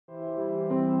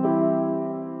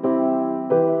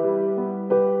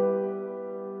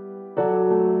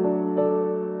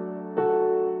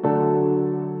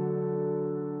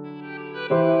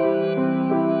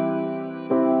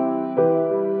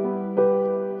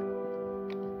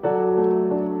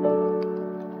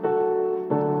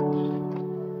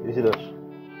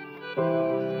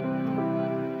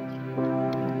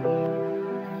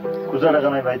খুচরা টাকা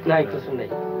নাই ভাই? নাই কিছু নেই।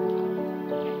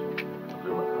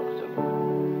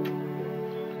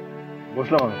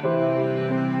 বসলাম আমি।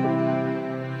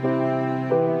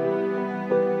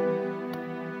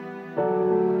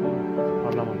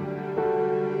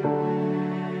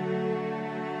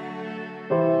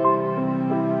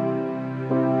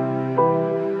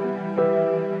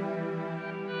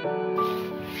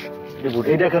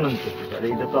 এটা কেন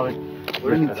এটা তো আমি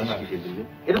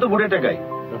এটা তো বোর্ডের টাকাই।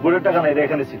 বোর্ডের টাকা না, এটা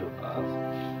এখানে ছিল।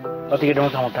 টিকিটের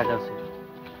মতো আমার টাকা আছে।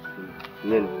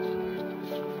 নেন।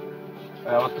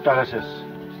 আমার তো টাকা শেষ।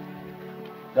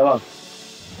 যাবা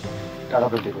টাকা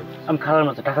তো দেবো। আমি খেলার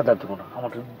মতো টাকা দাঁড় দেবো না। আমার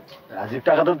রাজীব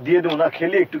টাকা তো দিয়ে দেবো না,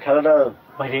 খেলি একটু খেলাটা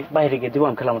বাইরে বাইরে গিয়ে দেবো।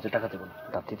 আমি খেলার মতো টাকা দেবো না।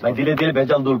 দিলে দিলে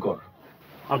ভেজাল দূর কর।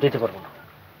 আমি দিতে পারবো না।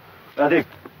 রাজীব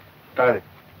টাকা দে।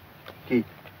 কি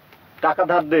টাকা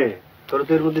ধার দে? তোর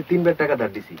তো এর মধ্যে 3 বার টাকা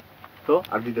ধার দিছি, তো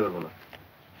আর দিতে পারবো না।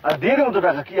 আর দিয়ে দেবো তো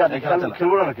টাকা, কি আর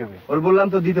খেলবো না কেমনি? ওর বললাম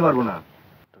তো দিতে পারবো না।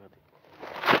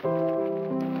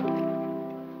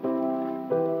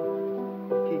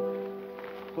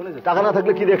 টাকা না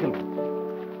থাকলে কি দেখেন?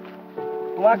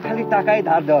 তোমার খালি টাকাই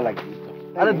ধার দেওয়া লাগে।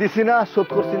 আরে দিছি না, শোধ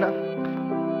করছি না।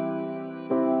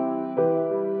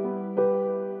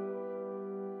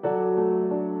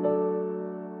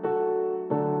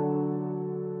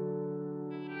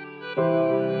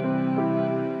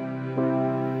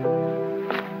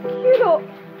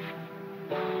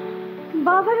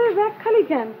 বাজারের ব্যাগ খালি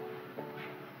কেন?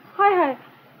 হায় হায়,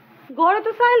 ঘরে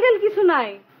তো চাইল ডাল কিছু নাই।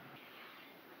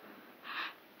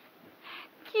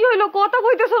 কি হইলো, কথা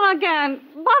কইতেছো না কেন?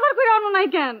 বাজার করে আনো নাই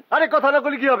কেন? আরে কথা না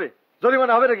কইলে কি হবে?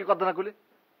 জরিমানা হবে নাকি কথা না কইলে?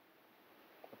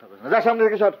 কথা কইছ না, যা সামনে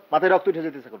থেকে সর, মাথায় রক্ত উঠে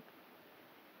যেতেছে এখন।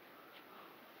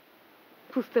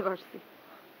 বুঝতে পারছি।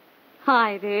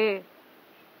 হায় রে,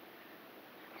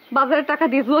 বাজারের টাকা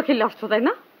দিয়ে জুয়া খেলে আসছো তাই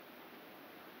না?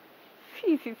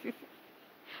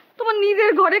 তোমার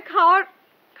নিজের ঘরে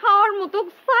খাওয়ার মতো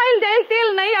চাইল ডাল তেল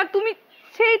নাই, আর তুমি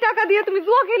সেই টাকা দিয়ে তুমি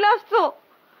জুয়া খেলে আসছো।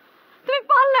 তুমি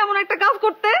পারলে এমন একটা কাজ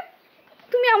করতে?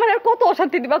 তুমি আমার আর কত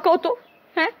অশান্তি দিবা কত?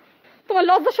 হ্যাঁ, তোমার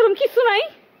লজ্জা শরম কিছু নাই?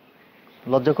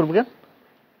 লজ্জা করবো কেন?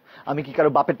 আমি কি কারো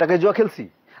বাপের টাকায় জুয়া খেলছি?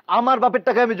 আমার বাপের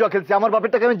টাকায় আমি জুয়া খেলছি। আমার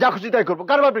বাপের টাকায় আমি যা খুশি তাই করবো।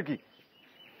 কার বাপের কি?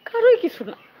 কারোই কিছু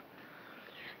না।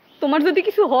 তোমার যদি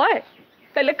কিছু হয়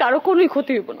তাহলে কারো কোনোই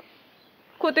ক্ষতি হইব না।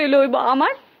 ক্ষতি হইলে হইব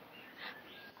আমার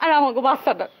আর আমাকে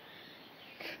বাচ্চাটা।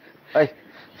 এই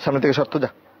সামনে থেকে সর তো, যা।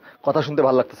 কথা শুনতে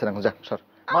ভালো লাগতেছে না, যা সর।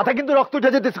 মাথা কিন্তু রক্ত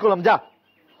উঠে যেতেছে, করলাম যা।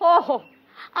 হো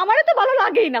আমারে তো ভালো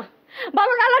লাগেই না।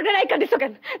 ভালো না লাগলে রাইকা দিছো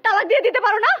কেন? তালাক দিয়ে দিতে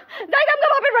পারো না? যাইতাম তো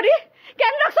বাপের বাড়ি।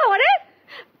 কেন রাখছো আমারে?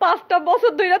 5টা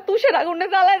বছর ধরে তুষের আগুনে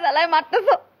জ্বালায় জ্বালায়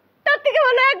মারতেছো। তার থেকে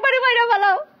ভালো একবারে মাইরা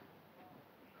ফেলাও।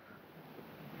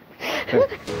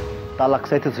 তালাক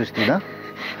চাইতেছিস তুই না?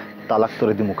 তালাক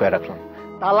তোরে দিমু, কয়ে রাখলাম।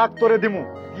 তালাক তোরে দিমু।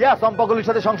 ইয়া সম্পাগলির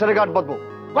সাথে সংসারে গাঁট বাঁধবো,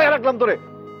 কয়ে রাখলাম তোরে।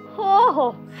 হো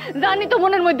জানি তো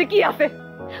মনের মধ্যে কি আছে।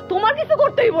 তোমার কিছু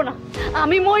করতে হইব না।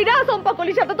 আমি মইরা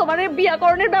সম্পাকলির সাথে তোমার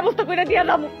বিয়াকরণের ব্যবস্থা করে দিয়ে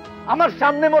যাবো। আমার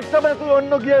সামনে মরতে হবে, তুই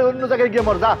অন্য জায়গায় গিয়ে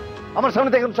মর, যা। আমার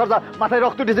সামনে থেকে সর, যা। মাথায়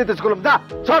রক্ত উঠে যেতেছে, করলাম যা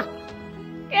সর।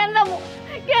 কেন যাবো?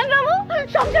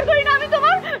 সংসার করি না আমি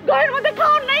তোমার? ঘরের মধ্যে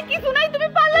খাওয়ার নাই, কিছু নাই। তুমি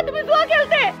পারলে তুমি জুয়া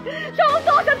খেলতে। সমস্ত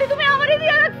অশান্তি তুমি আমারই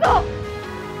দিয়ে রাখছো।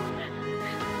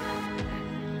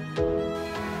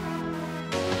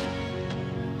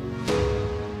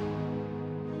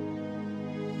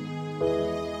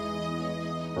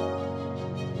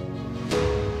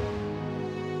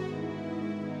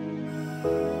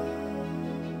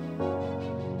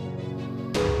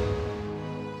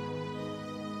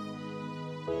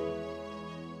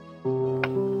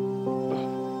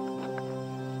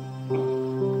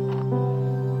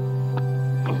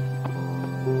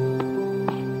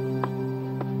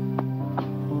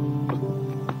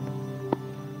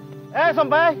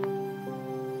 ভাই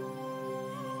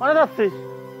মানে যাচ্ছিস?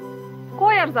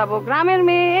 কই আর যাবো, গ্রামের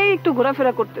মেয়ে, এই একটু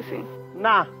ঘোরাফেরা করতেছি।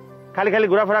 না, খালি খালি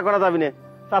ঘোরাফেরা করা যাবি না,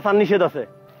 চাচার নিষেধ আছে।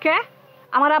 কে?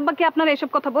 আমার আব্বা কি আপনার এসব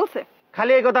কথা বলছে?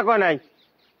 খালি এই কথা কয় নাই,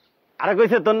 আরে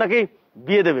কইছে তোর নাকি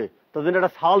বিয়ে দেবে, তোর জন্য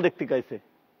একটা ছাওয়াল দেখতে চাইছে।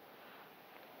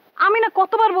 আমি না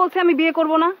কতবার বলছি আমি বিয়ে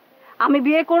করব না। আমি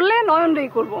বিয়ে করলে নয়নরেই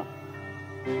করব।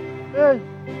 এই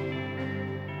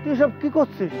তুই সব কি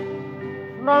করছিস?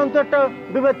 নয়ন তো একটা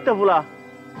বিবাহিতা বুলা,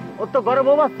 ওর তো ঘরে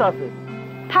বউ বাচ্চা আছে।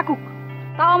 থাকুক,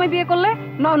 তাও আমি বিয়ে করলে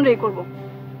নয়নরেই করব।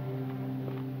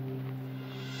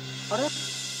 আরে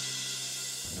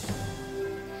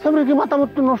সামনে কি মাথা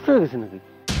মতো নষ্ট হয়ে গেছে নাকি?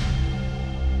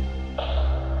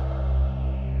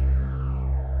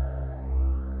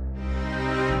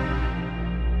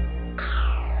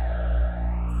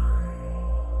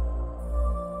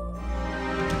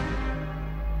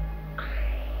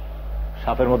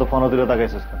 সাপের মতো ফোন দিলে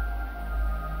তাকাইছিস কেন?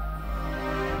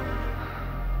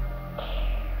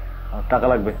 টাকা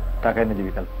লাগবে, টাকা এনে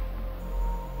দিবি কাল।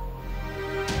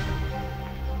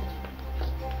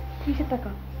 কিসের টাকা?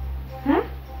 হ্যাঁ,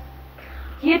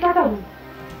 কি টাকা?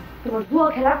 তোমার জুয়া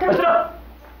খেলার টাকা?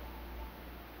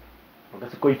 ওর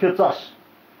কাছে কৈফিয়ত চাস?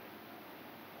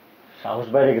 সাহস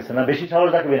বাইরে গেছে না, বেশি সাহস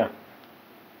রাখবি না।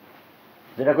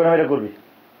 যেটা করে এটা করবি।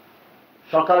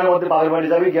 সকালের মধ্যে বাবার বাড়ি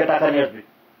যাবি, গিয়ে টাকা নিয়ে আসবি।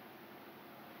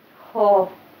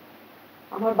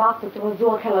 আমার বাপ তো তোমার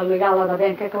জুয়া খেলার লেগে আলাদা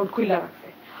ব্যাংক অ্যাকাউন্ট খুলে রাখছে।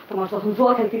 তোমার যখন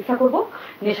জুয়া খেলতে ইচ্ছা করবো,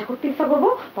 নেশা করতে ইচ্ছা করবো,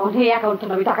 তখন এই অ্যাকাউন্ট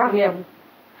আমি টাকা নিয়ে যাবো।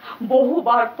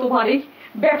 বহুবার তোমার এই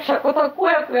ব্যবসার কথা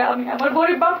কয়ে কয়ে আমি আমার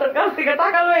গরিব বাপটার কাছ থেকে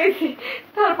টাকা লয়েছি।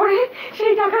 তারপরে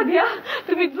সেই টাকা দিয়া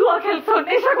তুমি জুয়া খেলছো,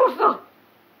 নেশা করছো।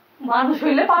 মানুষ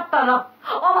হইলে পারতা না,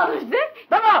 অমানুষদের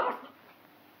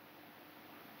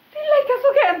চিল্লাইতেছো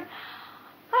কেন?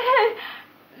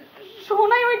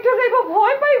 সোনাই ওইটা যাইব,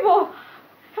 ভয় পাইব।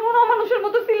 এমন অমানুষের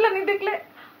মতো চিল্লানি দেখলে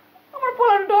আমার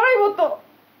পোলার ডরাইব তো।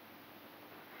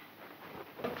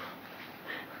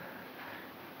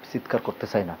 চিৎকার করতে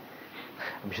চাই না,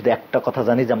 আমি শুধু একটা কথা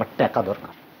জানি যে আমার টাকা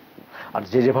দরকার। আর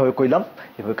যেভাবে কইলাম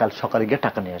এভাবে কাল সকালে গিয়ে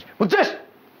টাকা নিয়ে আসবে, বুঝছিস?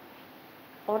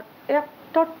 আর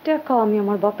একটা টাকা আমি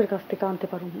আমার বাপের কাছ থেকে আনতে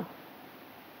পারব না।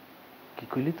 কি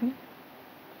কইলি তুই?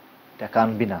 টাকা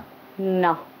আনবি না?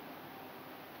 না।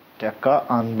 টাকা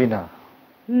আনবি না?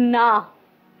 না।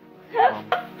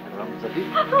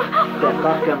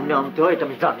 টাকা কেমনে আনতে হয় এটা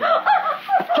আমি জানি।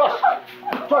 চল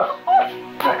চল,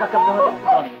 টাকা কেমনে হয়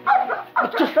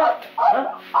বুঝছিস না?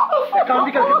 টাকা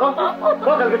আনবি কালকে,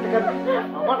 কালকে টাকা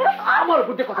আমার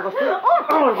বুদ্ধি কথা কষ্ট,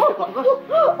 আমার বুদ্ধি কথা কষ্ট।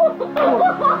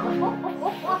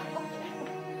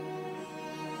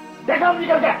 টাকা আনবি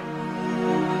কালকে।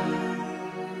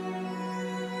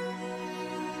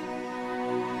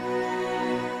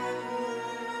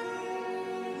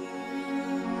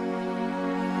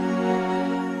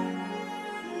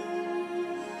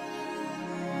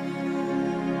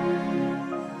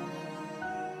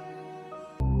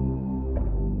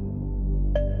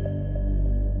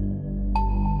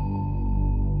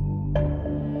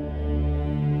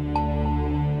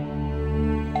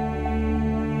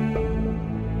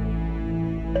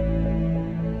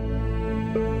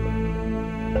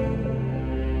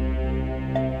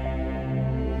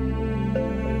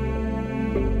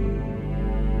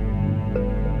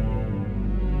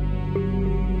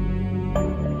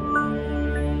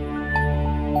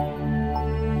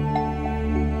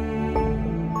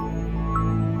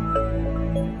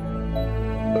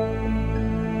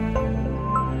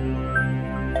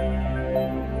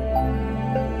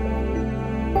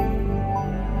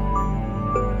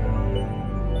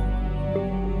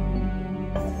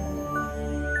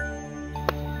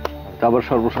 আবার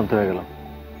সর্বশান্ত হয়ে গেলাম।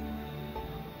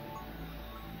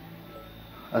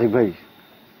 আরিফ ভাই,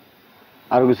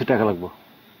 আরো কিছু টাকা লাগবো।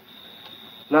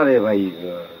 না রে ভাই,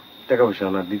 টাকা পয়সা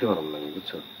আমার দিতে পারবো না,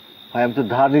 বুঝছো ভাই? আমি তো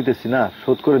ধার নিতেছি না,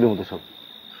 শোধ করে দেবো তো সব।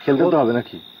 খেলতে তো হবে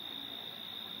নাকি?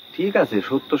 ঠিক আছে,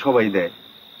 শোধ তো সবাই দেয়।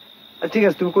 ঠিক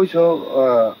আছে, তুমি কইছো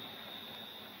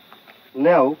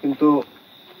নেও, কিন্তু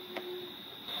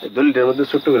দলিলের মধ্যে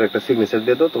ছোট্ট করে একটা সিগনেচার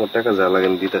দিয়ে দাও, তোমার টাকা যা লাগে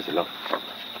আমি দিতেছিলাম।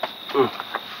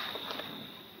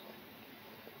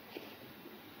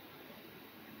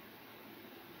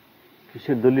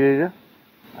 কিসের দলিল এটা?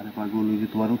 আরে পাগল, ওই যে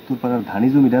তোমার উত্তর পাড়ার ধানি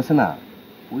জমিটা আছে না,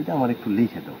 ওইটা আমার একটু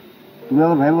লিখে দাও। তুমি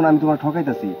আমার ভাই বোন, আমি তোমার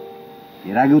ঠকাইতাছি?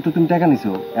 এর আগেও তো তুমি টাকা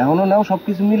নিছো, এখনো নাও,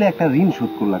 সবকিছু মিলে একটা ঋণ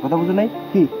শোধ করলা, কথা বুঝো নাই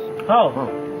কি?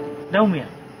 দাও মিয়া,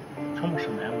 সমস্যা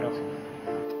নাই, আমরা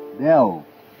দাও,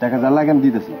 টাকা যা লাগে আমি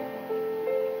দিতেছি।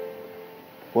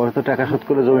 পরে তো টাকা শোধ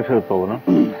করে জমি ফেরত পাবো না?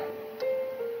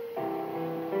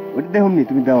 ওইটা দেখুন নি,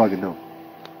 তুমি দাও, আগে দাও।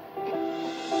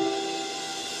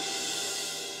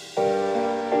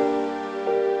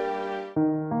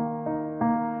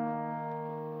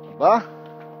 বাহ,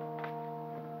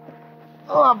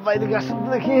 ও আব্বা এদিকে আসুন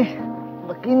দেখি,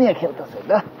 কি নিয়ে খেলতেছে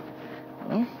এটা?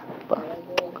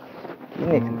 কি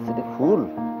নিয়ে খেলতেছে? ফুল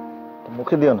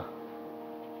মুখে দিও না।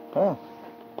 হ্যাঁ,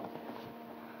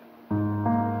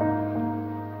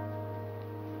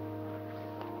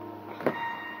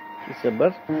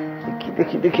 দেখি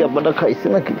দেখি দেখি, আব্বাটা খাইছে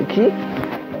নাকি দেখি।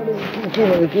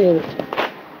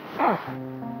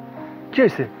 কি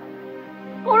হয়েছে?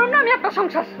 করুন না, আমি আপনার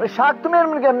সংসার। শাক তুমি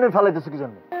এমনি ফেলাইতেছো কি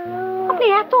জন্য? আপনি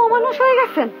এত অমানুষ হয়ে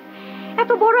গেছেন,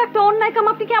 এত বড় একটা অন্যায় কাম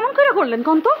আপনি কেমন করে করলেন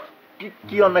কোন তো?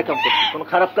 কি অন্যায় কাম করছি? কোনো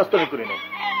খারাপ কাজ তো আমি করি নাই।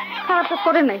 খারাপ কাজ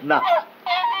করেন নাই? না।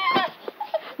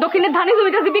 দক্ষিণের ধানি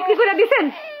জমিটা যে বিক্রি করে দিছেন,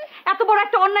 এত বড়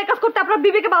একটা অন্যায় কাজ করতে আপনার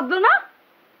বিবেকে বাঁধলো না?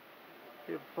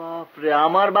 বাপরে,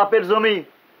 আমার বাপের জমি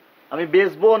আমি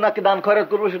বেচবো নাকি দান খয়রাত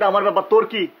করবো সেটা আমার ব্যাপার, তোর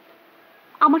কি?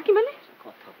 আমার কি মানে?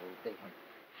 কথা বলতে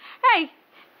এই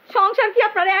সংসার কি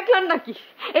আপনার একলার নাকি?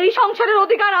 এই সংসারের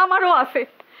অধিকার আমারও আছে।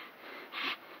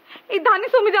 এই ধানি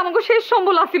জমিটা আমাকে শেষ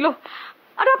সম্বল আছিল,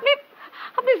 আর আপনি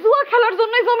আপনি জুয়া খেলার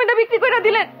জন্য এই জমিটা বিক্রি করে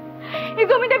দিলেন। এই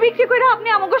জমিটা বিক্রি করে আপনি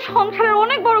আমাকে সংসারের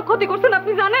অনেক বড় ক্ষতি করছেন,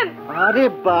 আপনি জানেন? আরে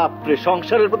বাপরে,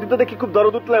 সংসারের প্রতি তো দেখি খুব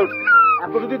দরদ উঠলে উঠছে।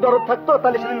 এখন যদি দরদ থাকতো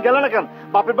তাহলে সেদিন গেল না কেন?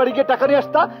 বাপের বাড়ি গিয়ে টাকা নিয়ে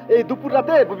আসতা, এই দুপুর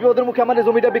রাতে বিপদের মুখে আমার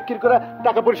জমিটা বিক্রি করে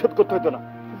টাকা পরিশোধ করতে হতো না।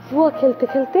 জুয়া খেলতে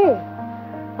খেলতে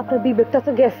আপনার বিবেকটা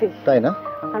তো গেছে, তাই না?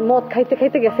 আর মদ খাইতে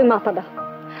খাইতে গেছে মাথাটা।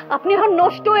 আপনি এখন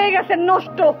নষ্ট হয়ে গেছেন,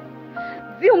 নষ্ট।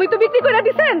 জমি তো বিক্রি করে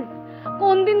দিছেন,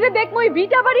 কোন দিন যে দেখবো এই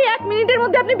ভিটা বাড়ি 1 মিনিটের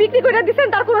মধ্যে আপনি বিক্রি করে দিছেন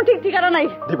তার কোনো ঠিক ঠিকানা নাই।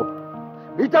 দিব,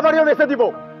 ভিটা বাড়িও বেচে দিব।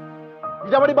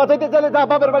 ভিটা বাড়ি বাঁচাইতে চাইলে যা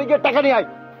বাপের বাড়ি গিয়ে টাকা নিয়ে আয়।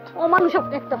 অমানুষ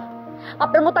আপনি একটা,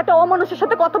 আপনার মতো একটা অমানুষের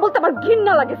সাথে কথা বলতে আমার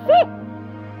ঘৃণা লাগে।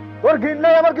 তোর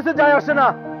ঘৃণায় আমার কিছু যায় আসে না,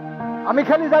 আমি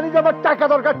খালি জানি যে আমার টাকা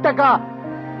দরকার। টাকা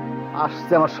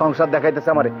আসছে, আমার সংসার দেখাইতেছে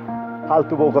আমারে।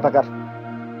 ফালতু বউ কোথাকার,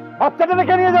 বাচ্চাটা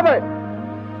রেখে নিয়ে যাবে।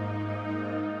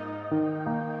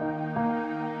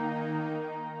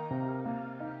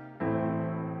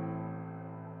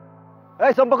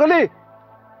 এই চম্পাকলি,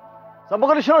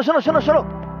 চম্পাকলি, শোনো শোনো শোনো শোনো।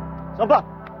 চম্পা,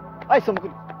 এই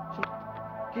চম্পাকলি,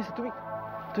 কি তুমি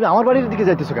তুমি আমার বাড়ির দিকে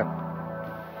যাইতেছো কেন?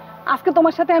 আজকে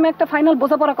তোমার সাথে আমি একটা ফাইনাল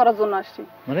বোঝাপড়া করার জন্য আসছি।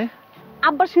 মানে?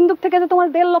 আব্বার সিন্ধুক থেকে যে তোমার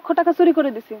 1.5 লক্ষ টাকা চুরি করে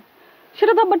দিছি,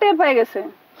 সেটা তো আব্বা টের পেয়ে গেছে।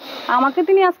 আমাকে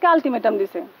তিনি আজকে আলটিমেটাম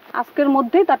দিছে, আজকের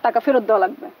মধ্যেই তার টাকা ফেরত দেওয়া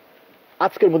লাগবে।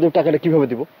 আজকের মধ্যে টাকাটা কিভাবে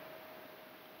দিব?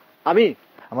 আমি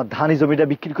আমার ধানি জমিটা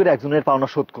বিক্রি করে একজনের পাওনা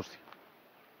শোধ করছি।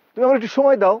 তুমি আমার একটু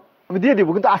সময় দাও, আমি দিয়ে দিব,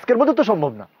 কিন্তু আজকের মধ্যে তো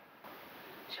সম্ভব না।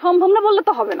 সম্ভব না বললে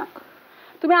তো হবে না।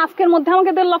 তুমি আজকের মধ্যে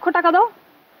আমাকে 1.5 লক্ষ টাকা দাও,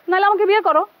 নাহলে আমাকে বিয়ে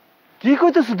করো। কি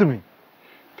কইতেছো তুমি?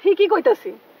 ঠিকই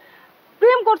কইতাছি।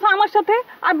 প্রেম করছো আমার সাথে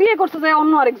আর বিয়ে করছো যে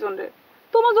অন্য আরেকজনের।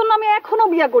 তোমার জন্য আমি এখনো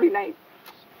বিয়ে করি নাই।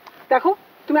 দেখো,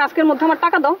 তুমি আজকের মধ্যে আমার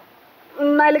টাকা দাও,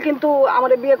 নাইলে কিন্তু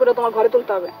আমারে বিয়ে করে তোমার ঘরে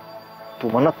তুলতে হবে।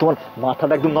 তোমার না, তোমার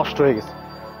মাথাটা একদম নষ্ট হয়ে গেছে।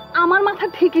 আমার মাথা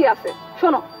ঠিকই আছে।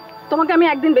 শোনো, তোমাকে আমি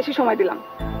একদিন বেশি সময় দিলাম,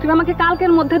 তুমি আমাকে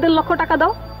কালকের মধ্যে 1.5 লক্ষ টাকা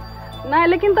দাও,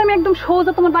 নাইলে কিন্তু আমি একদম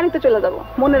সোজা তোমার বাড়িতে চলে যাব।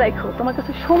 মনে রাখো, তোমার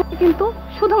কাছে সময় কিন্তু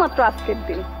শুধুমাত্র আজকের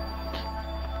দিন।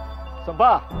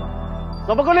 চম্পা,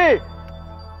 চম্পাকলি,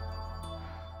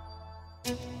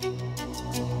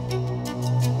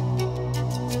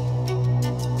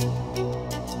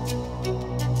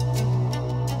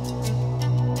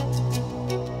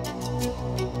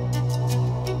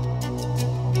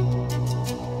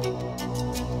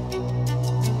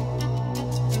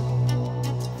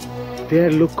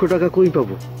 দেড় লক্ষ টাকা কই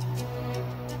পাবো?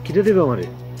 কিনে দেবে আমারে?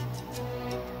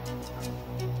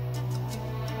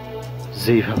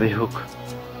 যেইভাবে হোক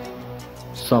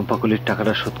চম্পাকলির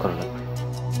টাকাটা শোধ করা লাগবে।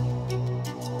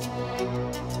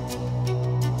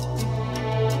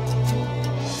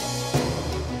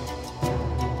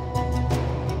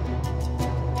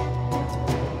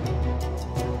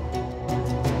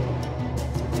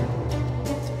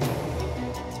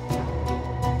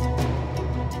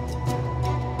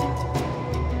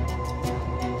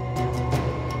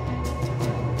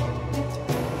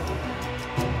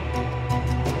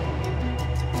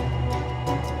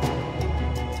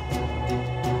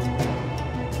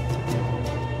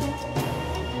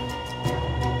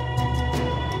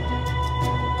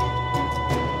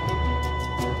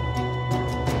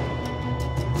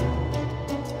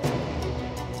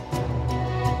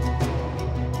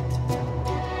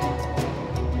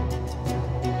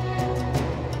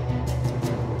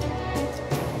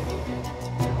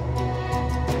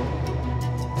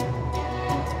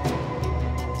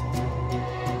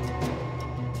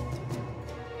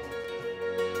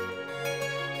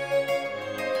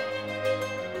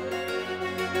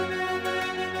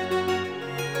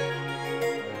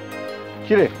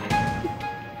 কিরে,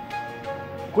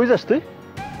 কই যাস তুই?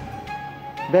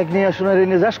 ব্যাগ নিয়ে আসুন, আর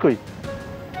এনে যাস কই?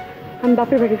 আমি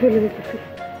বাপের বাড়ি চলে যেতেছি।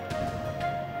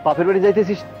 বাপের বাড়ি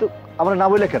যাইতেছিস তো আমরা না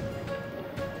বলে কেন?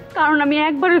 কারণ আমি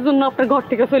একবারের জন্য আপনার ঘর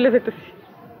থেকে চলে যেতেছি।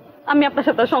 আমি আপনার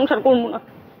সাথে সংসার করবো না।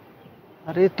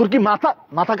 আরে তোর কি মাথা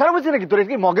মাথা খারাপ হয়েছে নাকি? তোর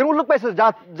কি মগের মূল্য পাইছিস? যা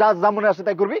যা যা মনে আসে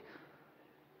তাই করবি?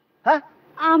 হ্যাঁ,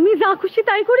 আমি যা খুশি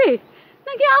তাই করি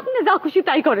নাকি আপনি যা খুশি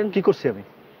তাই করেন? কি করছি আমি?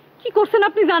 কি করছেন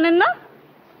আপনি জানেন না?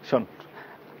 শোন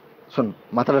শোন,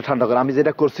 মাথাটা ঠান্ডা কর। আমি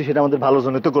যেটা করছি সেটা আমাদের ভালোর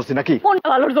জন্য তো করছি, নাকি? কোনটা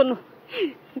ভালোর জন্য?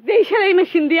 যেই সেলাই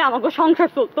মেশিন দিয়ে আমাকে সংসার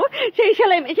চলতো, সেই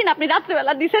সেলাই মেশিন আপনি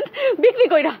রাত্রেবেলা দিচ্ছেন বিক্রি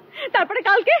কইরা। তারপরে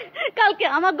কালকে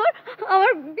আমার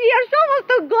বিয়ার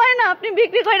সমস্ত গয়না আপনি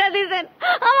বিক্রি কইরা দিয়েছেন।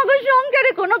 আমাকে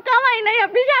সংসারে কোনো কামাই নাই,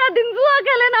 আপনি সারাদিন জুয়া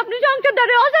খেলেন, আপনি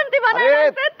সংসারটারে অশান্তি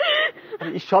বানাইছেন।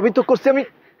 সবই তো করছি আমি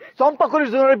চম্পাকলির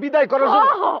জন্য, বিদায় করার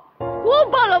জন্য। খুব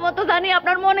ভালো মতো জানি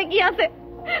আপনার মনে কি আছে।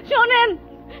 শোনেন,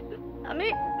 আমি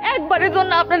একবারের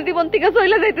জন্য আপনার জীবন থেকে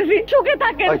চলে যাইতেছি। সুখে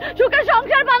থাকেন, সুখে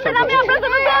সংসার বাঁধেন, আমি আপনার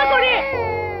জন্য দোয়া করি।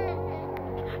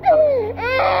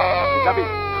 যাবি?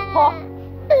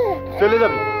 চলে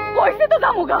যাবি? কইছি তো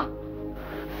জামুগা।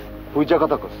 পূজা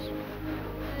কথা কস,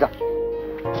 যা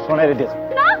সোনাই রেডি আছে।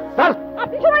 না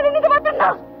আপনি সোনাই নিতে পারবেন না।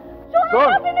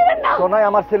 সোনাই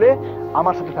আমার ছেলে,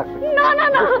 আমার সাথে থাকবে। না না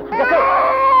না, ঠিক আছে?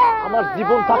 আমার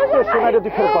জীবন থাকতে সোনাই যদি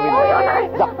ফেরত পাবি না।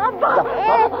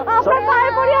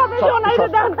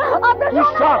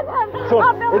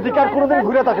 এদিকে আর কোনোদিন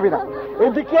ঘুরে থাকবি না,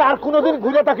 এদিকে আর কোনোদিন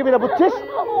ঘুরে থাকবি না, বুঝছিস?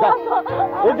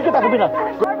 এদিকে থাকবি না,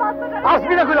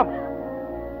 আসবি না কইলাম।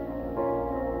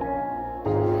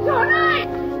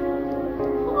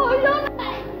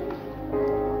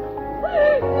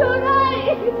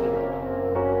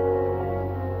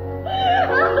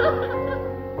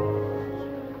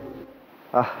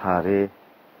 আরে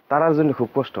তারার জন্য খুব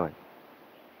কষ্ট হয়।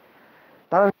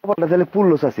 তারার কপালটা তাহলে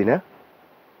পুরলো চাচি না?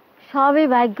 সবই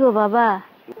ভাগ্য বাবা।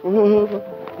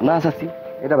 না চাচি,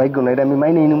 এটা ভাগ্য না, এটা আমি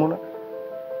মাইনেই নেবো না।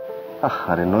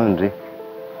 আরে নয়ন রে,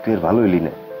 তুই আর ভালো হইলি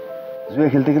না। জুয়া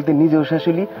খেলতে খেলতে নিজেও শেষ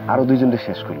হইলি, আরো দুইজনকে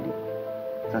শেষ করলি।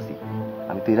 চাচি,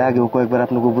 আমি তো এর আগেও কয়েকবার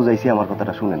আপনাকে বুঝাইছি, আমার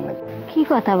কথাটা শুনেন নাই। কি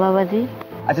কথা বাবাজি?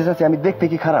 আচ্ছা চাচি, আমি দেখতে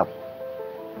কি খারাপ?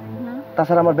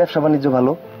 তাছাড়া আমার ব্যবসা বাণিজ্য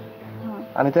ভালো,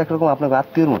 আমি তো একরকম আপনাকে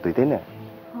আত্মীয়র মতোই, তাই না?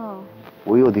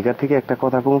 ওই অধিকার থেকে একটা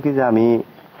কথা কম কি, যে আমি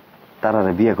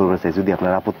তারারে বিয়ে করতে চাই, যদি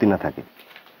আপনার আপত্তি না থাকে।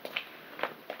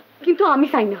 কিন্তু আমি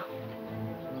চাই না,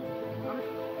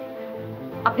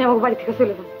 আপনি আমার বাড়ি থেকে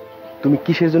চলে যান। তুমি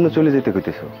কিসের জন্য চলে যেতে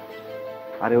কইতেছো?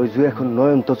 আরে ওই যে এখন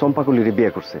নয়ন তো চম্পাকলিরে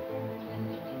বিয়ে করছে,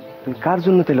 তুমি কার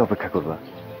জন্য তাহলে অপেক্ষা করবা?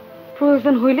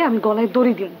 প্রয়োজন হইলে আমি গলায়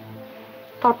দড়ি দিব,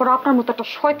 তারপর আপনার মতো একটা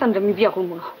শয়তানরে আমি বিয়ে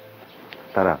করবো না।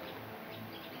 তারা,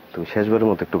 তুমি শেষবারের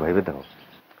মতো একটু ভাইবে দাও।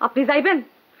 আপনি যাইবেন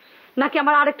নাকি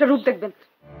আমার আরেকটা রূপ দেখবেন?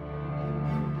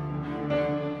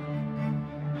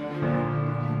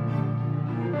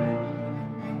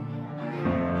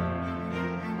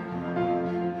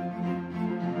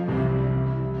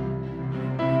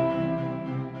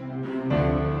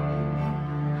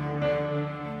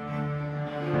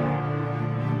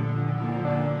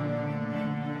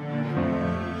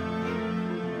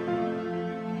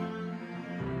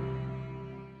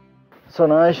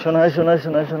 শোনাই শোনাই শোনাই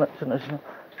শোনাই শোনাই শোনাই শোনাই।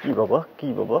 কি বাবা, কি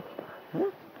বাবা,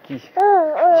 কি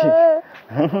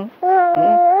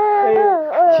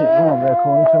ঘুমাবে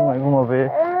এখন, সময় ঘুমাবে,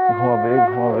 ঘুমাবে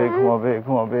ঘুমাবে ঘুমাবে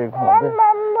ঘুমাবে ঘুমাবে।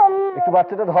 একটু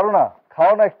বাচ্চাটা ধরো না,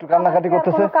 খাও না, একটু কান্নাকাটি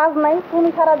করতেছে। কাজ নাই, তুমি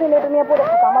সারাদিন এটা নিয়ে পড়ে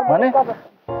থাকো। আমার মানে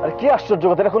আরে কি আশ্চর্য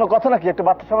কথা, এটা কোনো কথা নাকি? একটা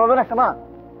বাচ্চা সামলাবে না একটা মা?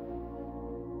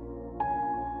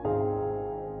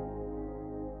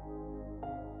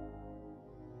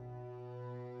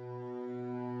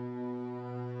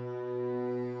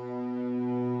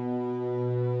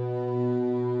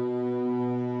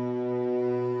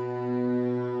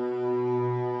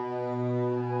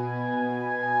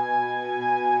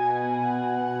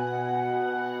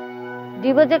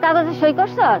 ডিভোর্সের কাগজে সই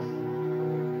করছস?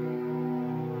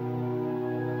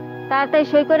 তাড়াতাড়ি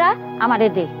সই করা আমারে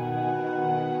দে।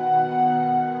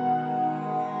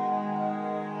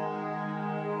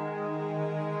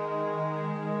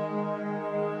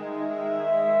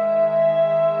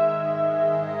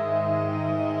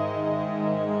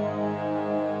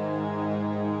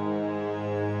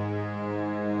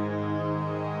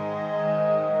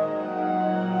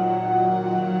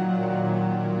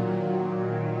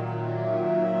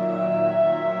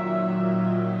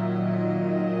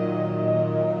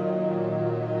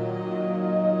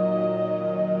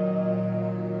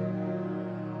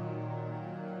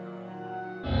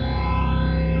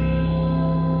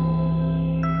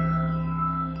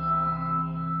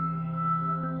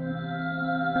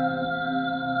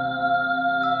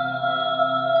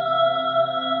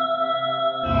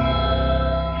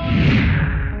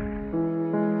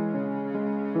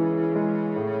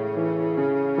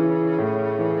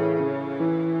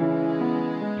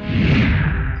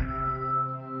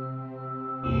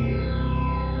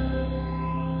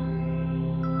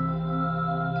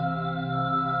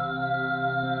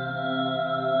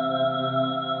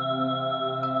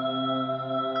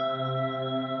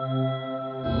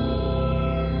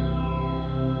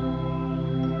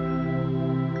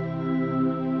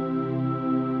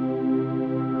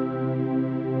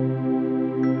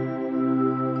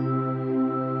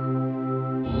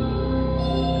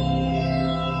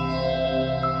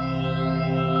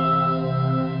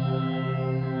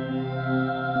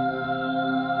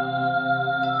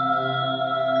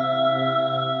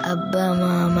 আব্বা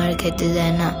মা আমার খেতে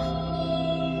দেয় না।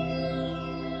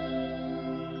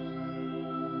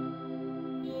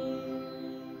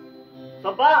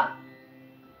 সম্পা,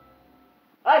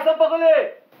 আয় সম্পা কলে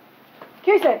কি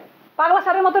হয়েছে? পাগলা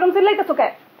সারের মতো রুম চিল্লাইতেছো কে?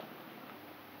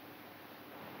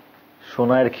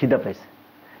 সোনায়ের খিদা পাইছে,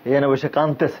 এখানে বসে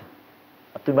কাঁদতেছে।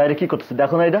 আর তুমি বাইরে কি করতেছো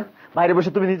দেখো না? এটা বাইরে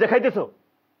বসে তুমি নিজে খাইতেছো।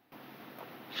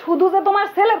 শুধু যে তোমার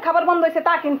ছেলের খাবার বন্ধ হয়েছে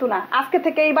তা কিন্তু না, আজকে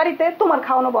থেকে এই বাড়িতে তোমার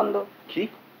খাওয়ানো বন্ধ। কি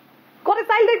করে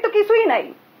চাইলে তো কিছুই নাই,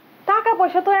 টাকা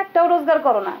পয়সা তো একটাও রোজগার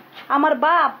করো না। আমার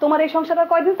বাপ তোমার এই সংসারটা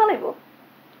কয়দিন চালাইবো?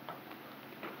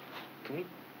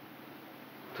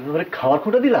 তুমি আমার খাওয়ার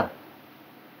খোটা দিলা?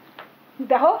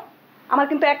 দেখো আমার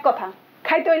কিন্তু এক কথা,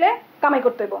 খাইতে হইলে কামাই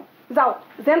করতে হইব। যাও,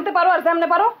 জানতে পারো আর যেমনে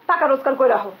পারো টাকা রোজগার করে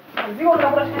রাখো, জীবনটা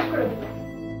পুরো শেষ করে দিবে।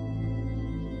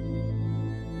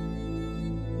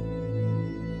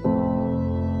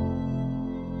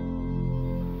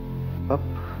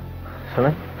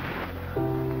 শোনা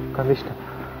কাঁদিস না,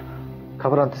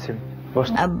 খাবার আনতেছি।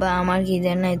 আব্বা আমার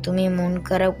খিদে নাই, তুমি মন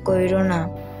খারাপ কইরো না।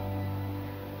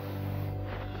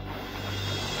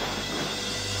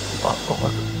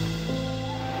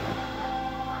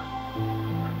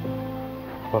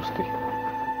 বসতি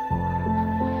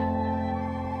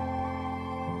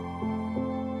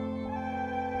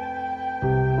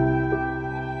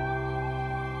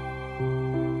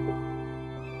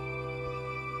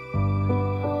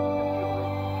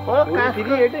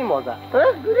এটাই মজা।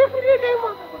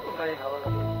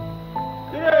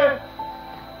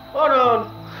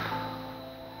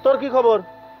 তোর কি খবর?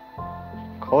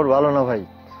 খবর ভালো না ভাই,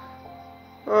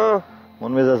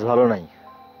 মন মেজাজ ভালো নাই।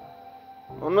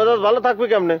 মন মেজাজ ভালো থাকবে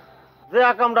কেমনে? যে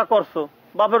আকামটা করছো,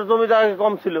 বাপের জমি জায়গা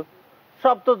কম ছিল,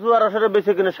 সব তো জুয়ার আসরে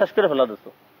বেঁচে কিনে শেষ করে ফেলা দিছো।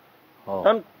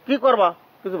 এখন কি করবা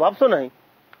কিছু ভাবছো নাই?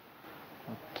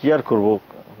 কি আর করবো,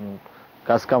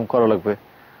 কাজ কাম করা লাগবে,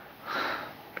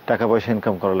 টাকা পয়সা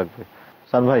ইনকাম করা লাগবে।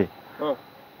 সান ভাই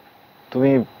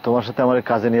তুমি তোমার সাথে আমার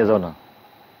কাজে নিয়ে যাও না।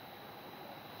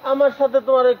 আমার সাথে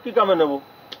তোমার কি কামে নেব?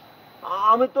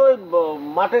 আমি তো ওই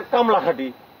মাঠে কামলা খাটি।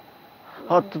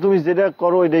 হ্যাঁ তো তুমি যেটা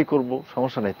করো এটাই করবো,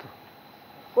 সমস্যা নাই তো।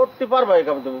 করতে পারবা এই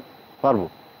কাম? তুমি পারবো।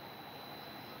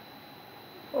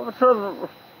 অবশ্য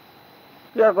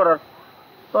কি আর করার,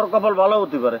 তোর কপাল ভালো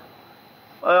হতে পারে।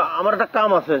 আমার একটা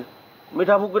কাম আছে,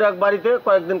 মিঠাপুকুরে এক বাড়িতে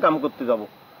কয়েকদিন কাম করতে যাব,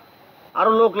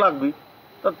 আরো লোক লাগবে।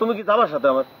 তা তুমি কি যাবার সাথে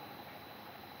আমার?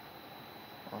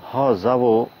 হ্যাঁ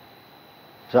যাবো,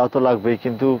 যাওয়া তো লাগবেই,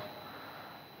 কিন্তু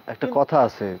একটা কথা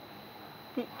আছে।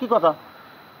 কি কথা?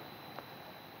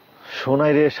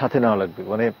 সোনাইরে সাথে নেওয়া লাগবে,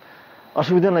 মানে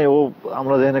অসুবিধা নাই, ও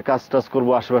আমরা যেখানে কাজ টাজ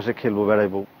করবো, আশেপাশে খেলবো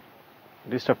বেড়াইবো,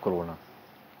 ডিস্টার্ব করবো না।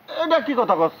 এটা কি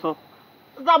কথা করছো?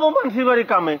 যাবো মানসির বাড়ি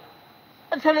কামে,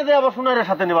 ছেলে দিয়ে আবার সোনাইরের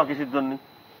সাথে নেবা কিসের জন্য?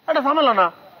 এটা ঝামেলা না?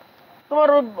 তোমার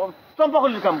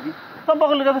চম্পাকলির কাম কি?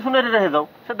 চম্পাকলির কাছে সোনাইরে রেখে যাও,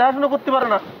 সে দেখাশোনা করতে পারে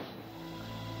না।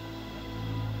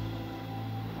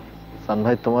 সান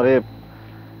ভাই তোমারে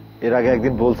এর আগে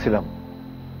একদিন বলছিলাম,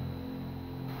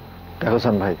 দেখো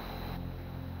সান ভাই,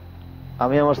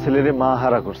 আমি আমার ছেলেরে মা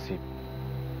হারা করছি,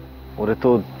 ওরে তো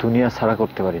দুনিয়া ছাড়া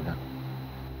করতে পারি না।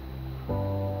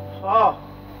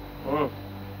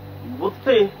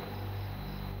 বুঝছি,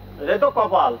 এ তো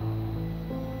কপাল।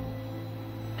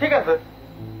 ঠিক আছে,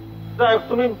 যাই হোক,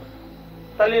 তুমি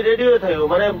তাহলে রেডি হয়ে থাকো,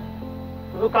 মানে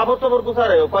কাপড় চোপড়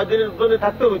গুছারে, কয়েকদিনের জন্য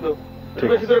থাকতে হবে তো,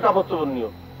 বেশি করে কাপড় চোপড় নিও।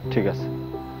 ঠিক আছে,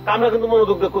 কামটা কিন্তু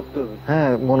মনোযোগ দিয়ে করতে হবে।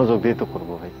 হ্যাঁ মনোযোগ দিয়ে তো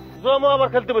করবো ভাই। জমা আবার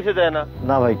খেলতে বসে যায় না।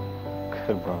 না ভাই,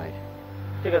 খেলবো না ভাই।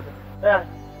 ঠিক আছে, হ্যাঁ।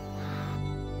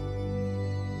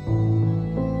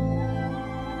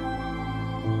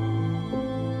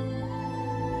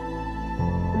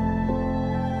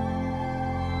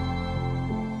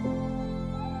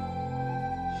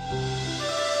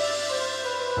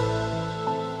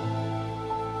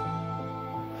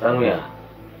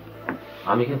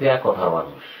 আমি কিন্তু এক কথার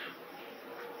মানুষ,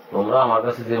 তোমরা আমার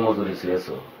কাছে যে মজুরি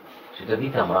চেয়েছো সেটা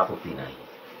দিতে আমার আপত্তি নাই,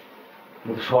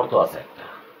 কিন্তু শর্ত আছে একটা।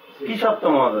 কি শর্ত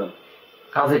মহাজন?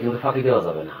 কাজে কিন্তু ফাঁকি দেওয়া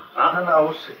যাবে না। না,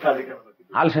 অবশ্যই কাজে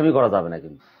আলসেমি করা যাবে না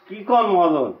কিন্তু। কি কর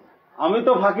মহাজন, আমি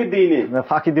তো ফাঁকি দিইনি।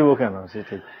 ফাঁকি দিব কেন?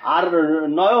 সেটাই। আর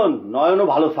নয়নও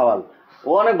ভালো সওয়াল, ও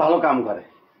অনেক ভালো কাম করে।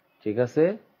 ঠিক আছে,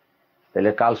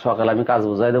 তাহলে কাল সকালে আমি কাজ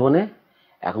বুঝাই দেবো না।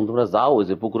 এখন তোমরা যাও, ওই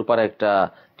যে পুকুর পাড়ে একটা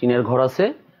টিনের ঘর আছে,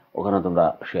 ওখানে তোমরা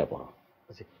শুয়ে পড়ো।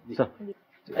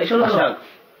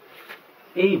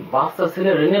 এই বাচ্চা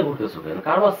ছেলে রেনে ঘুরতেছো কেন?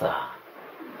 কার বাচ্চা?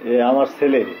 আমার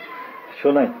ছেলে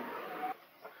শোনাই।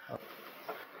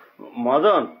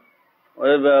 মহাজন,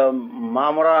 ওই মা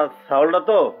মরা ছাগলটা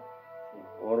তো,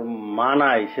 ওর মা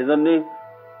নাই, সেজন্য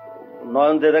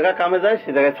নয়ন যে জায়গায় কামে যায় সে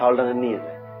জায়গায় ছাগলটাকে নিয়ে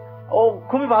যায়। ও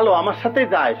খুবই ভালো, আমার সাথেই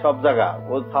যায় সব জায়গা,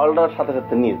 ও ছাগলটার সাথে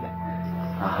সাথে নিয়ে যায়।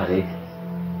 আরে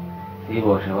এই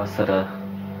বয়সে বাচ্চাটা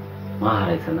মা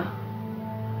হারাইছে না?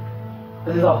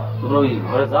 যাও তোমরা ওই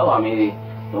ঘরে যাও, আমি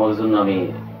তোমার জন্য আমি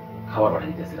খাবার পাঠিয়ে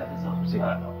দিতেছি, রাতে যাও।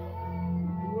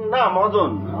 না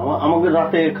মদন, আমাকে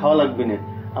রাতে খাওয়া লাগবে না,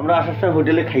 আমরা আসার সময়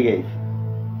হোটেলে খাই আইছি।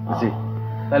 জি,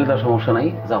 তাহলে তার সমস্যা নাই,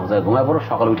 যাও যাও ঘুমায় পড়ো,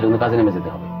 সকাল উঠে কিন্তু কাজে নেমে যেতে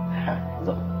হবে। হ্যাঁ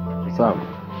যাও।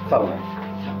 চল।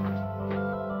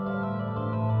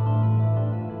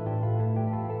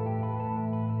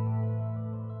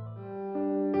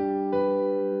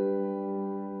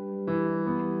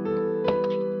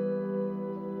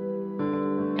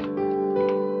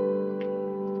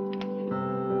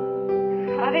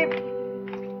 আরে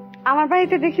আমার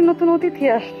বাড়িতে দেখি নতুন অতিথি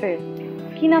আসছে।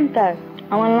 কি নাম তার?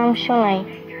 আমার নাম সোনাই।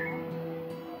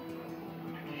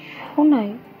 শোনাই,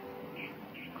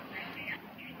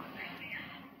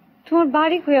 তোমার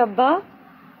বাড়ি কই আব্বা?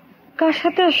 কার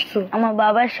সাথে আসছো? আমার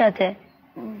বাবার সাথে।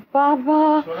 বাবা,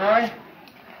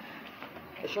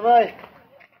 শোনাই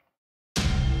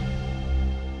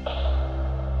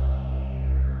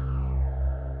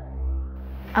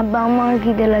আব্বা আমার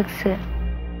খিদে লাগছে।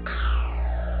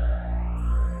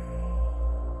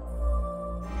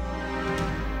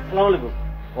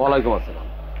 ওয়ালাইকুম আসসালাম।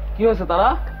 কি হয়েছে, তারা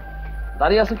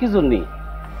দাঁড়িয়ে আছে কি জন্য?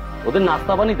 ওদের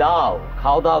নাস্তা পানি দাও,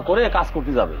 খাওয়া দাওয়া করে কাজ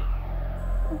করতে যাবে।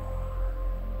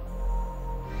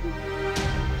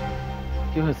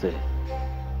 কি হয়েছে?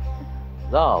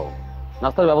 যাও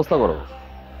নাস্তার ব্যবস্থা করো।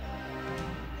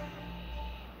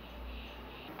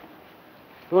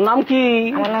 তোর নাম কি?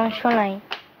 আমার নাম সোনাই।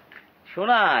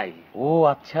 সোনাই? ও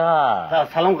আচ্ছা,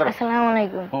 সালাম করো। আসসালামু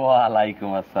আলাইকুম। ওয়ালাইকুম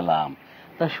আসসালাম।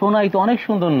 তা সোনাই তো অনেক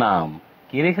সুন্দর নাম,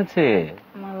 কে রেখেছে?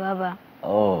 আমার বাবা।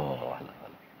 ও ভালো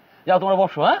ভালো। যাও তোমরা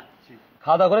বসো, হ্যাঁ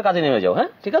খাওয়া দাওয়া করে কাজে নেমে যাও। হ্যাঁ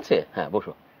ঠিক আছে, হ্যাঁ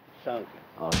বসো।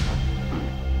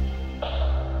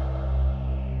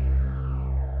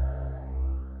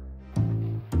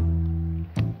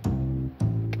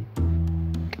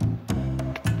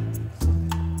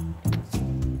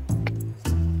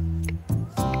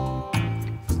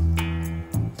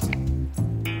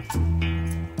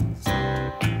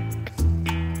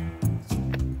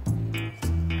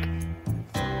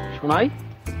 শোনাই,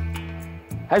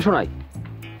 হ্যাঁ শোনাই,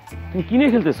 তুমি কি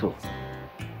নিয়ে খেলতেছো?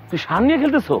 তুই সার নিয়ে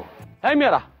খেলতেছো? হ্যাঁ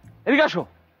মেয়েরা এদিকে আসো,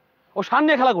 ও সার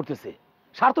নিয়ে খেলা করতেছে।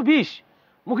 সার তো বিষ,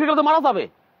 মুখে গেলে তো মারা যাবে।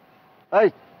 এই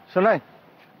শোনাই,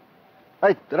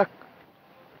 এই রাখ,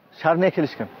 সার নিয়ে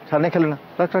খেলিস কেন? সার নিয়ে খেলে না,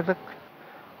 রাখ রাখ রাখ।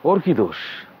 ওর কি দোষ?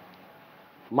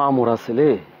 মা মোরা ছেলে,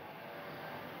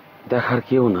 দেখার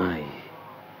কেউ নাই।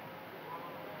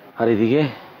 আর এদিকে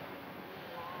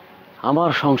আমার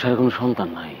সংসারে কোনো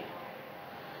সন্তান নাই।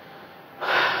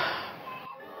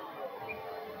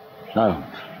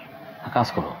 কাজ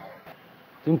করো,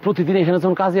 তুমি প্রতিদিন এখানে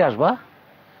যখন কাজে আসবা,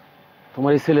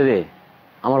 তোমার এই ছেলেরে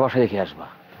আমার বাসায় রেখে আসবা,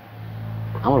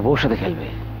 আমার বউর সাথে খেলবে।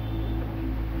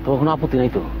 তোমার কোনো আপত্তি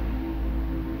নাই তো?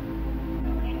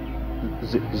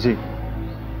 জি।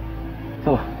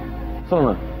 চলো চলো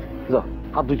না, যাও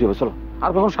হাত ধুইতে হবে, চলো। আর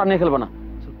কখন সার নিয়ে খেলবে না।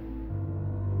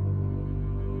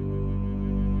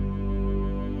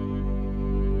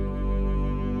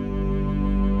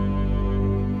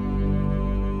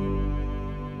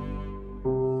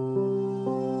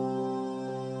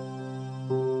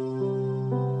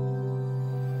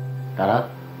 তারা,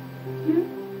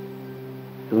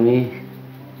 তুমি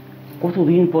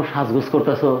কতদিন পর সাজগোজ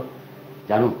করতেছ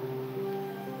জানো?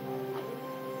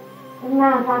 না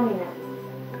জানি না।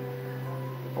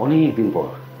 অনেকদিন পর,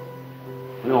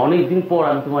 মানে অনেকদিন পর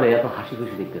আমি তোমার এত হাসি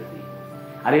খুশি দেখতেছি।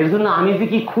 আর এর জন্য আমি যে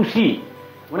কি খুশি,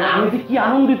 মানে আমি যে কি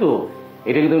আনন্দিত,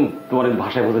 এটা কিন্তু তোমার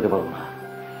ভাষায় বোঝাতে পারবো না।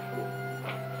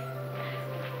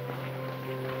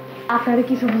 আপনারে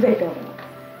কিছু বুঝাইতে হবে না,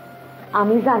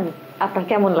 আমি জানি আপনার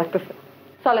কেমন লাগতেছে।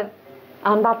 চলেন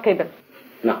এখন ভাত খাইবেন।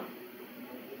 না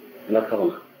ভাত খাবো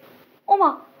না। ওমা,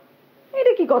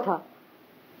 এটা কি কথা?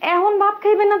 এখন ভাত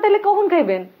খাইবেন না তাহলে কখন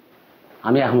খাইবেন?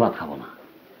 আমি এখন ভাত খাবো না,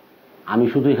 আমি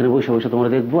শুধু এখানে বসে বসে তোমরা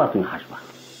দেখবো আর তুমি হাসবা।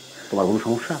 তোমার কোনো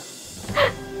সমস্যা?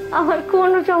 আমার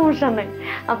কোনো সমস্যা নাই,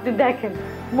 আপনি দেখেন,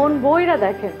 মন বইরা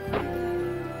দেখেন।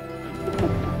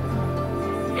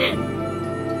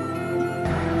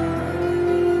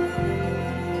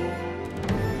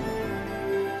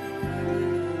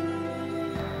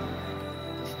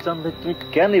 তুমি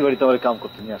কেন এই বাড়িতে আমার কাম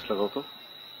করতে নিয়ে আসলো কত?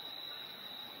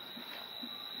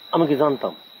 আমি কি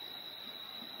জানতাম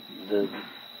যে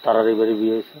তারার এবারে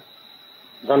বিয়ে হয়েছে?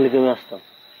 জানলে কি আমি আসতাম?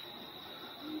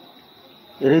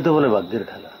 এরই তো বলে ভাগ্যের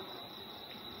খেলা।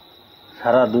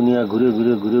 সারা দুনিয়া ঘুরে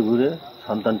ঘুরে ঘুরে ঘুরে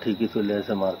সন্তান ঠিকই চলে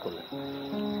আসে মার কোলে।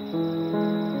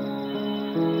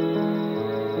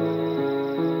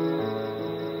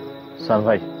 সান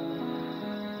ভাই,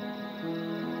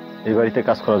 এই বাড়িতে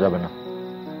কাজ করা যাবে না।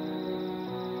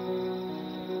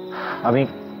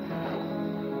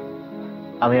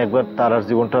 আমি একবার তারার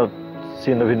জীবনটা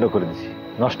ছিন্ন ভিন্ন করে দিছি,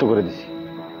 নষ্ট করে দিছি।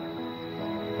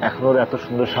 এখন ওর এত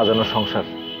সুন্দর সাজানো সংসার,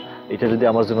 এটা যদি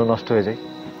আমার জন্য নষ্ট হয়ে যায়,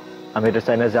 আমি এটা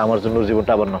চাই না যে আমার জন্য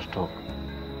জীবনটা আবার নষ্ট হোক।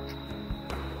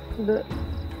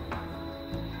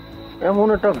 এমন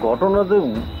একটা ঘটনা যে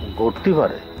ঘটতে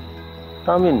পারে তা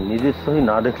আমি নিজের সহি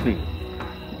না দেখলি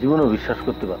জীবনে বিশ্বাস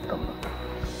করতে পারতাম না।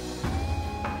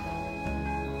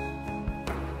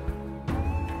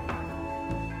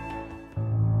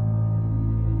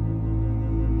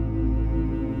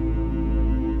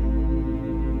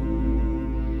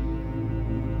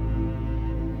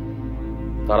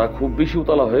 তারা খুব বেশি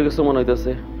উতলা হয়ে গেছে মনে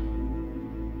হইতেছে।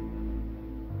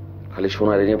 খালি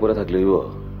সোনার নিয়ে পড়ে থাকলে হইব?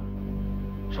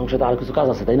 সংসারে আর কিছু কাজ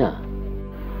আছে তাই না?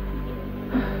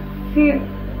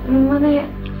 মানে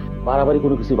বাড়াবাড়ি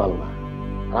কোনো কিছু ভালো না,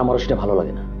 আর আমারও সেটা ভালো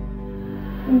লাগে না।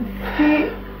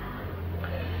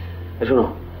 শোনো,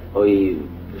 ওই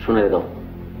সোনারে দাও,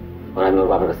 আর আমি ওর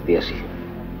বাবার কাছে দিয়ে আসি।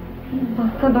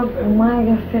 বাচ্চাটা ঘুমায়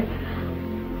গেছে,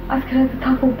 আজকে রাতে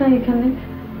থাকুক না এখানে।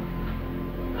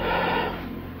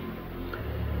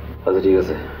 আচ্ছা ঠিক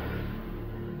আছে,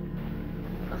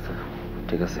 আচ্ছা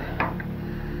ঠিক আছে।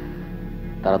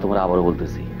 তারা তোমরা আবারও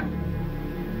বলতেছি,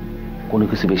 কোনো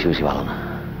কিছু বেশি বেশি ভালো না।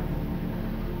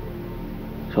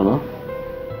 শোনো,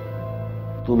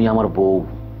 তুমি আমার বউ,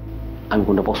 আমি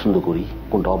কোনটা পছন্দ করি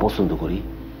কোনটা অপছন্দ করি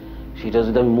সেটা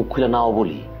যদি আমি মুখ খুলে নাও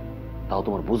বলি, তাও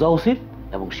তোমার বোঝা উচিত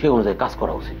এবং সে অনুযায়ী কাজ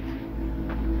করা উচিত।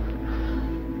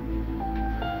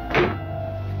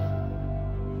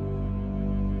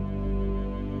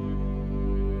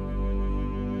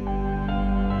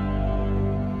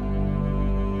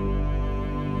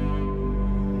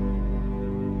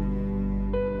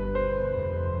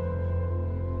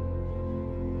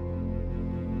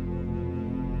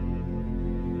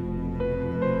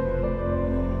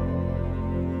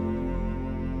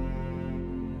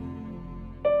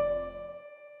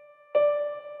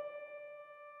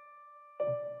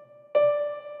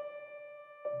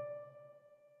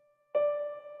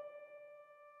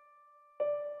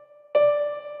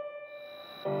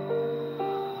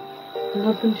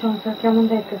 নতুন সংসার কেমন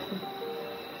যাইতেছে?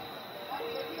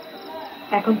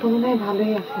 এখন তো মনে হয়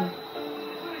ভালোই আছেন,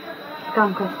 কাম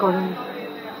কাজ করেন,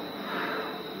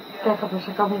 টাকা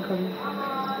পয়সা কামাই করেন।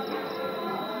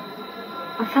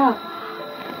 আচ্ছা,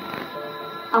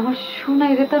 আমার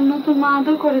শোনাই রে তার নতুন মা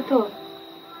আদর করে তো?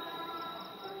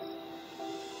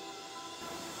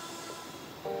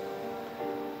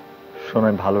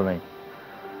 শোনাই ভালো নাই,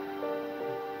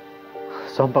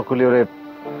 চম্পাকুলি ওরে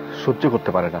সহ্য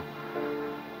করতে পারে না,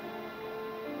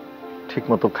 ঠিক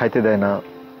মতো খাইতে দেয় না,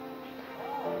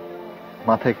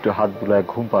 মাথায় একটু হাত বুলায়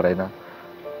ঘুম পাড়ায় না।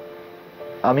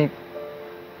 আমি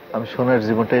আমি সোনার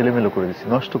জীবনটা এলোমেলো করে দিছি,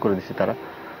 নষ্ট করে দিছি। তারা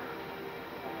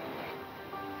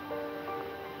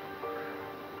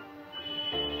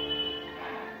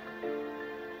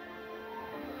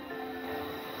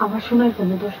আমার শোনার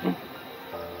কোনো দোষ নেই,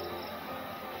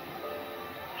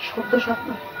 সত্য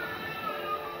স্বপ্ন।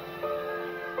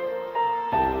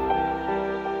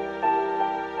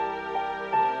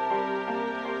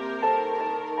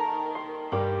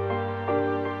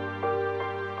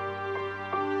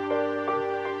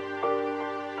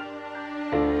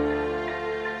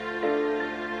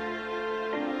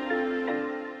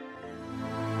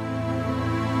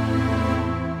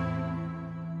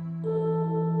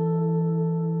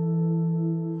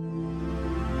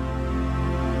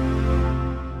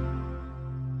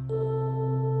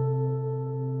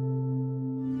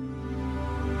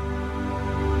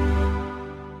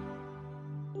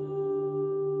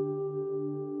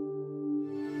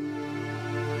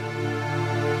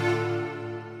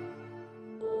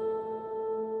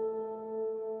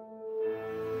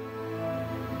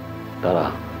 তারা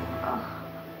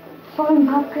সবাই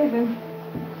ভাত খাইবেন?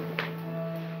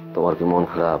 তোমার কি মন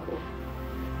খারাপ?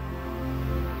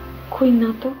 কই না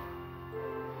তো।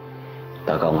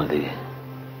 টাকা আমার দিকে,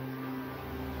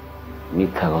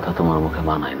 মিথ্যা কথা তোমার মুখে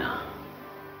মানায় না।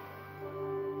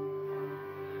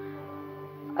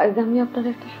 আজ আমি আপনার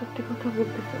একটা সত্যি কথা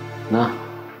বলতেছি। না,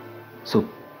 চুপ,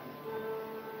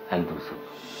 একদম চুপ।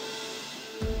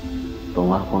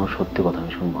 তোমার কোনো সত্যি কথা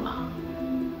আমি শুনবো না,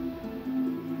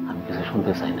 আমি কিছু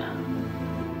শুনতে চাই না।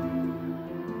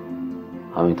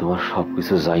 আমি তোমার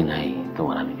সবকিছু যাই নাই,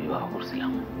 তোমার আমি বিবাহ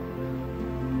করছিলাম।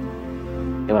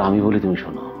 এবার আমি বলি তুমি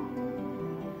শোনো।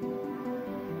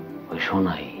 ওই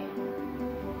সোনাই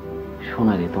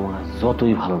তোমার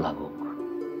যতই ভালো লাগুক,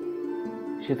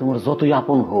 সে তোমার যতই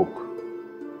আপন হোক,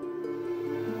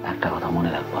 একটা কথা মনে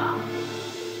রাখবা,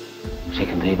 সে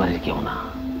কিন্তু এই বাড়ির কেউ না,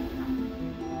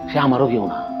 সে আমারও কেউ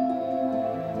না।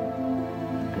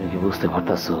 তুমি কি বুঝতে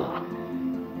পারতাছো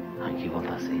আমি কি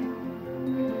বলতেছি?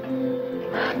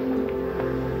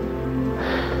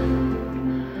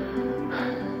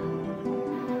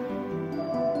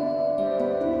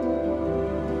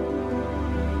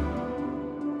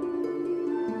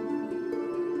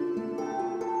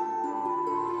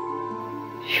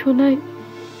 শোনাই,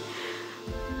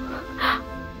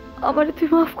 আমারে তুই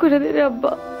মাফ করে দে রে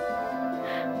আব্বা।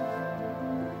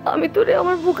 আমি তোরে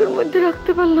আমার বুকের মধ্যে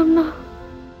রাখতে পারলাম না।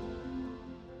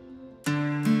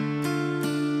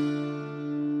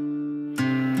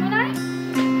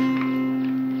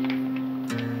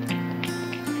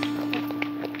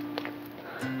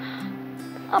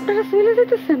 আপনারা চলে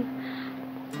যেতেছেন?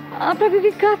 আপনাকে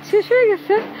কি কাজ শেষ হয়ে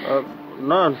গেছে?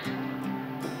 না,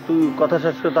 তুই কথা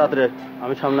শেষ করে তাড়াতাড়ি,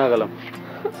 আমি সামনে গেলাম।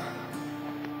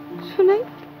 শোনাই,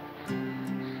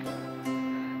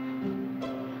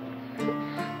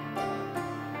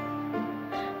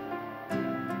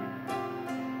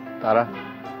 তারা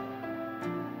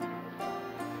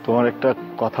তোমার একটা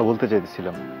কথা বলতে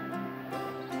চাইতেছিলাম।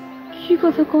 কি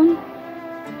কথা কোন?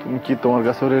 তুমি কি তোমার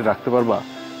কাছে ওরে রাখতে পারবা?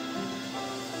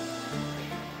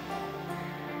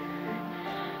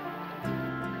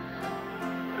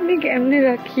 আমি কেমনে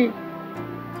রাখি?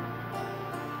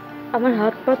 আমার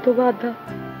হাত পা তো বাঁধা,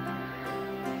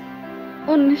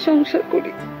 অন্যের সংসার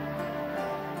করি,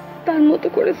 তার মতো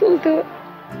করে চলতে হয়।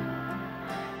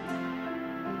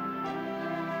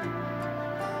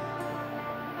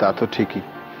 তা তো ঠিকই।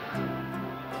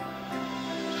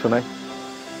 শোনাই,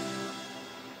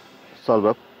 চল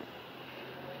বাপ,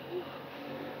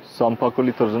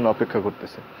 চম্পাকলি তোর জন্য অপেক্ষা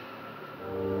করতেছে।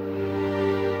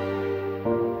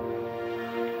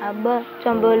 আব্বা,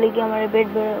 চম্পাকলি কি আমার পেট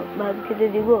ভরে ভাত খেতে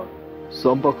দিব?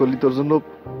 চম্পাকলি তোর জন্য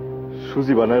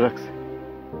সুজি বানায় রাখছে।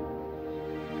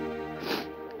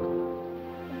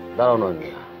 দাঁড়াও নয়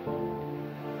মিয়া,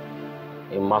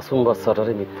 এই মাসুম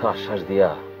বাচ্চাটারে মিথ্যা আশ্বাস দিয়া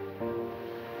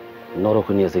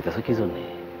নরকে নিয়ে যেতেছ কি জন্যে?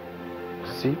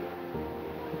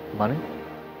 মানে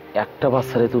একটা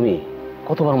বাচ্চারে তুমি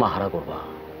কতবার মাহারা করবা?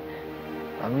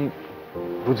 আমি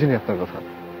বুঝিনি আপনার কথা।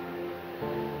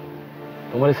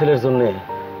 তোমার ছেলের জন্য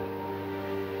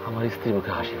আমার স্ত্রীর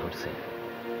মুখে হাসি ফুটছে।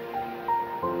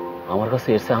 আমার কাছে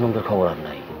এর চেয়ে আনন্দের খবর আর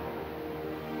নাই।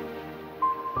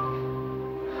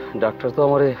 ডাক্তার তো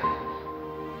আমারে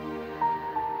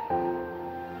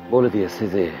বলে দিয়েছে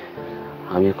যে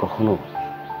আমি কখনো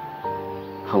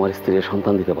আমার স্ত্রীর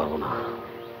সন্তান দিতে পারবো না।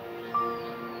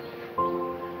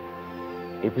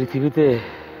 এই পৃথিবীতে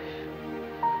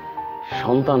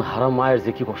সন্তান হারা মায়ের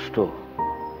যে কি কষ্ট,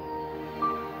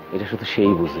 এটা শুধু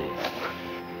সেই বুঝে।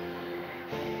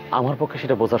 আমার পক্ষে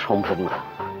সেটা বোঝা সম্ভব না।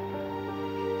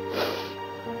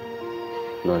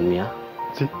 নয়ন মিয়া,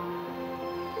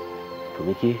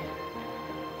 তুমি কি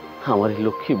আমার এই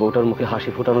লক্ষ্মী বউটার মুখে হাসি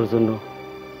ফোটানোর জন্য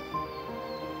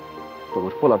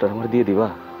তোমার পোলাটা আমার দিয়ে দিবা?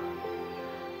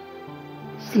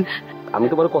 আমি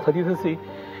তোমার কথা দিতেছি,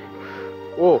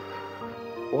 ও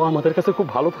ও আমাদের কাছে খুব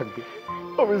ভালো থাকবে।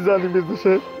 আমি জানি মেজু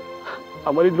সাহেব,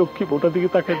 আমার এই লক্ষ্মী বউটার দিকে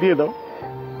তাকে দিয়ে দাও।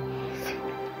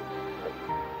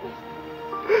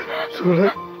 শোনা,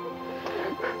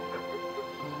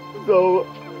 যাও।